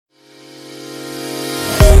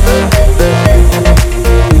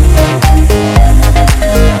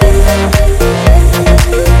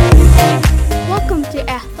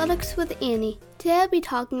with Annie. Today I'll be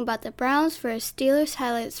talking about the Browns vs. Steelers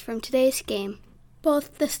highlights from today's game.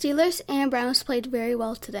 Both the Steelers and Browns played very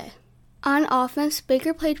well today. On offense,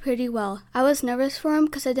 Baker played pretty well. I was nervous for him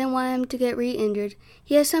because I didn't want him to get re-injured.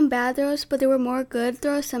 He had some bad throws, but there were more good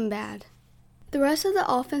throws than bad. The rest of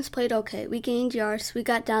the offense played okay. We gained yards, we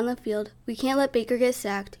got down the field. We can't let Baker get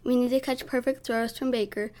sacked. We need to catch perfect throws from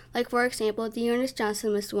Baker, like for example, D'Ernest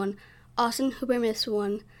Johnson missed one, Austin Hooper missed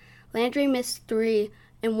one, Landry missed 3,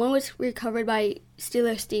 and 1 was recovered by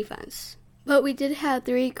Steelers defense. But we did have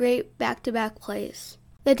 3 great back-to-back plays.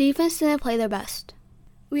 The defense didn't play their best.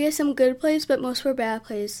 We had some good plays, but most were bad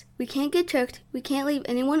plays. We can't get tricked, we can't leave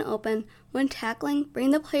anyone open. When tackling,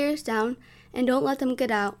 bring the players down, and don't let them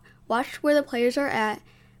get out. Watch where the players are at.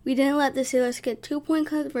 We didn't let the Steelers get 2-point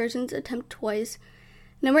conversions attempt twice.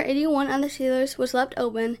 Number 81 on the Steelers was left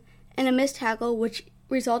open, and a missed tackle, which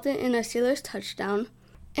resulted in a Steelers touchdown.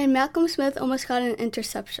 And Malcolm Smith almost got an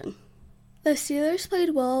interception. The Steelers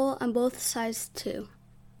played well on both sides too.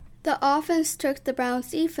 The offense tricked the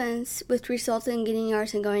Browns defense, which resulted in getting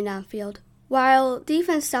yards and going downfield, while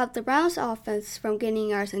defense stopped the Browns offense from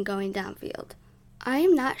getting yards and going downfield. I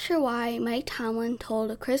am not sure why Mike Tomlin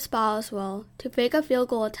told Chris Boswell to fake a field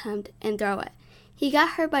goal attempt and throw it. He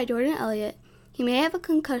got hurt by Jordan Elliott. He may have a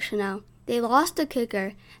concussion now. They lost a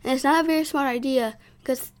kicker, and it's not a very smart idea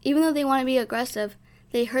because even though they want to be aggressive,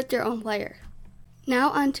 they hurt their own player. Now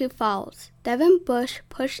on to fouls. Devin Bush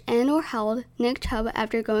pushed and or held Nick Chubb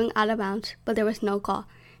after going out of bounds, but there was no call.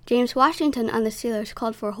 James Washington on the Steelers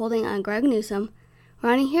called for holding on Greg Newsome.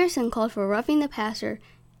 Ronnie Harrison called for roughing the passer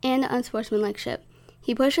and unsportsmanlike shit.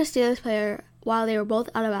 He pushed a Steelers player while they were both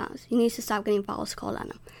out of bounds. He needs to stop getting fouls called on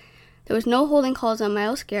him. There was no holding calls on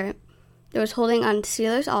Myles Garrett. There was holding on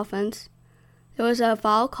Steelers offense. There was a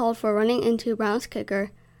foul called for running into Browns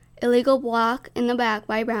kicker. Illegal block in the back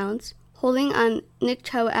by Browns. Holding on Nick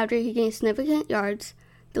Chubb after he gained significant yards.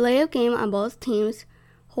 Delay of game on both teams.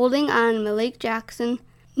 Holding on Malik Jackson.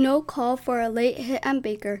 No call for a late hit on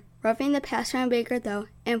Baker. Roughing the passer on Baker though.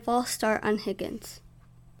 And false start on Higgins.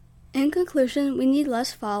 In conclusion, we need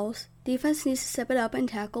less fouls. Defense needs to step it up and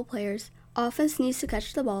tackle players. Offense needs to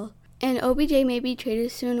catch the ball. And OBJ may be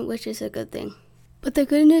traded soon, which is a good thing. But the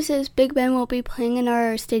good news is Big Ben won't be playing in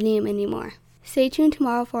our stadium anymore. Stay tuned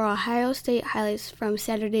tomorrow for Ohio State highlights from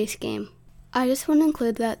Saturday's game. I just want to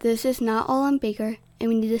include that this is not all on Baker, and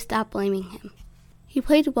we need to stop blaming him. He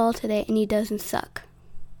played well today, and he doesn't suck.